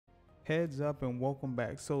Heads up and welcome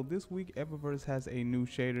back. So this week Eververse has a new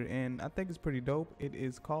shader and I think it's pretty dope. It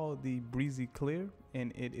is called the BREEZY Clear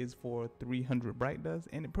and it is for 300 bright dust,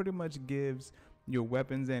 and it pretty much gives your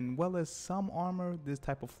weapons and well as some armor this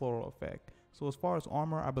type of floral effect. So as far as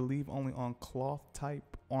armor, I believe only on cloth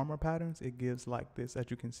type armor patterns it gives like this, as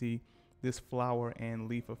you can see, this flower and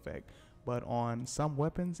leaf effect. But on some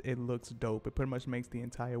weapons it looks dope. It pretty much makes the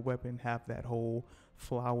entire weapon have that whole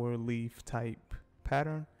flower leaf type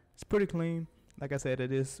pattern. It's pretty clean. Like I said,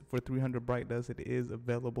 it is for 300 bright dust. It is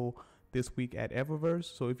available this week at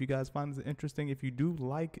Eververse. So if you guys find this interesting, if you do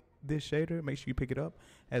like this shader, make sure you pick it up.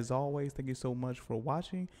 As always, thank you so much for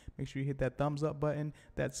watching. Make sure you hit that thumbs up button,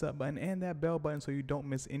 that sub button, and that bell button so you don't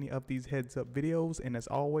miss any of these heads up videos. And as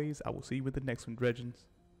always, I will see you with the next one, Dredgens.